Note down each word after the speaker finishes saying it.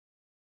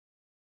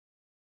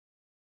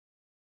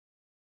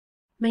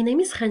My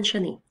name is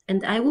Shani,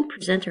 and I will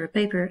present our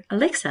paper,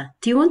 Alexa,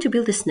 do you want to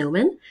build a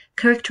snowman?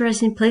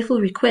 Characterizing playful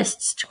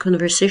requests to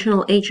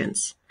conversational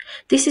agents.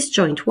 This is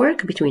joint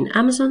work between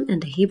Amazon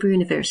and the Hebrew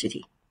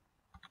University.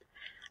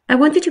 I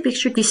want you to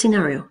picture this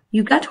scenario.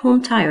 You got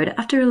home tired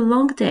after a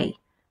long day.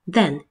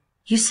 Then,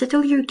 you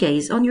settle your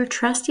gaze on your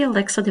trusty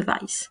Alexa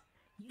device.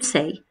 You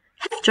say,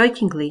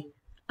 half-jokingly,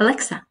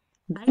 Alexa,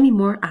 buy me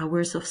more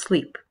hours of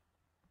sleep.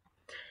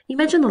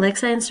 Imagine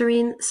Alexa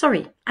answering,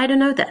 sorry, I don't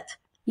know that.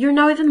 You're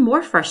now even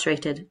more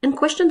frustrated and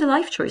question the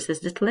life choices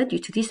that led you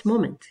to this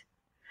moment.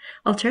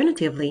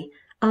 Alternatively,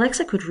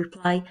 Alexa could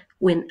reply,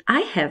 when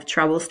I have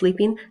trouble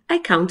sleeping, I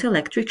count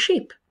electric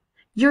sheep.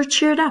 You're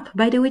cheered up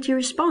by the witty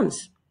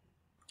response.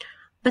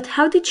 But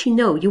how did she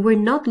know you were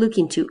not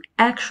looking to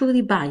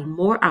actually buy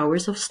more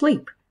hours of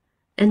sleep?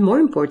 And more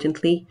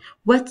importantly,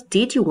 what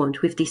did you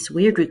want with this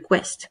weird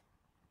request?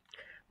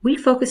 We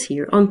focus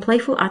here on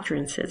playful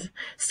utterances,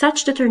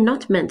 such that are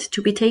not meant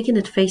to be taken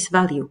at face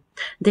value.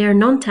 They are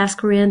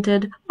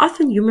non-task-oriented,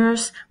 often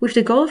humorous, with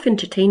the goal of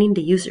entertaining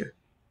the user.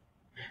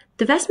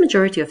 The vast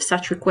majority of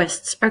such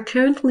requests are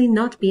currently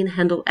not being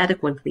handled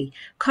adequately,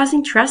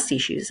 causing trust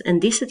issues and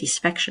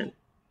dissatisfaction.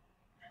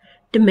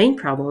 The main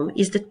problem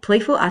is that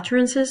playful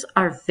utterances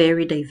are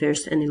very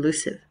diverse and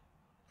elusive.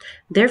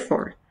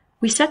 Therefore,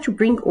 we set to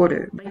bring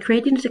order by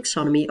creating a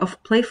taxonomy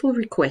of playful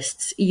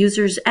requests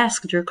users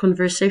ask their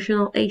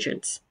conversational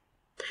agents.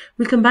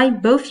 We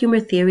combine both humor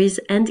theories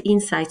and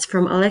insights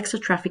from Alexa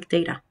traffic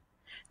data.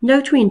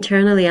 Note we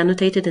internally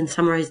annotated and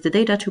summarized the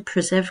data to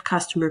preserve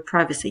customer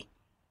privacy.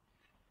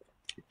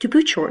 To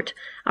put short,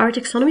 our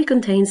taxonomy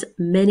contains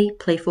many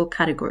playful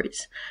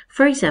categories.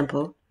 For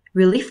example,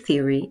 relief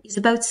theory is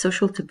about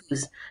social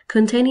taboos,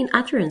 containing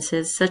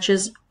utterances such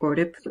as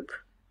order poop.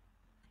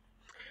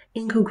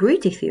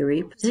 Incongruity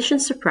theory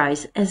positions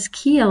surprise as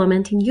key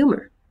element in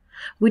humor.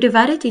 We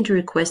divide it into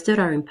requests that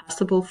are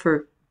impossible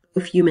for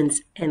both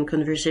humans and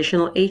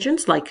conversational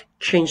agents, like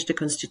change the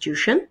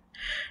constitution,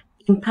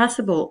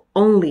 impossible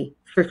only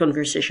for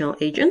conversational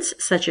agents,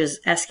 such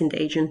as asking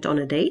the agent on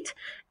a date,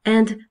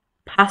 and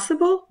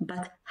possible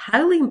but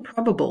highly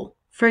improbable,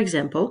 for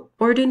example,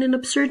 ordering an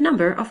absurd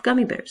number of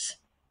gummy bears.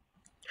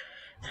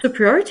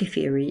 Superiority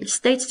theory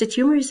states that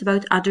humor is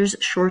about others'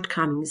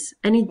 shortcomings,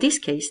 and in this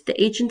case,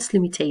 the agent's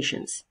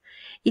limitations.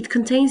 It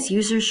contains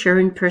users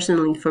sharing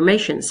personal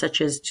information, such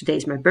as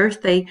today's my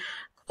birthday,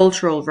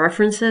 cultural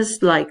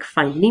references like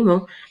Find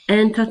Nemo,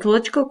 and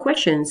tautological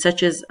questions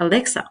such as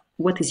Alexa,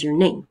 what is your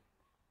name?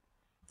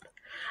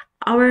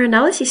 Our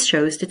analysis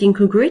shows that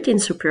incongruity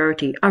and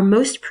superiority are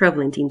most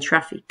prevalent in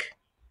traffic.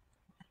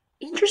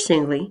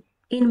 Interestingly,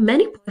 in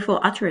many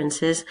playful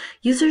utterances,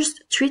 users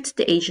treat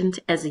the agent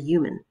as a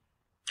human.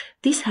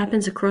 This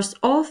happens across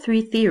all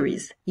three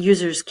theories.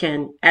 Users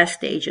can ask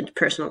the agent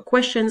personal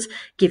questions,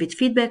 give it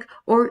feedback,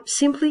 or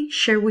simply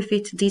share with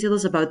it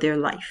details about their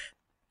life.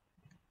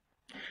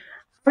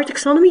 Our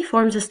taxonomy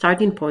forms a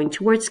starting point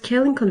towards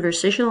scaling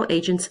conversational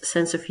agents'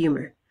 sense of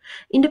humor.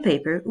 In the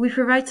paper, we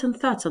provide some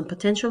thoughts on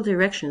potential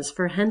directions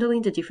for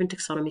handling the different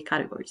taxonomy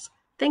categories.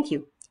 Thank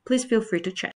you. Please feel free to chat.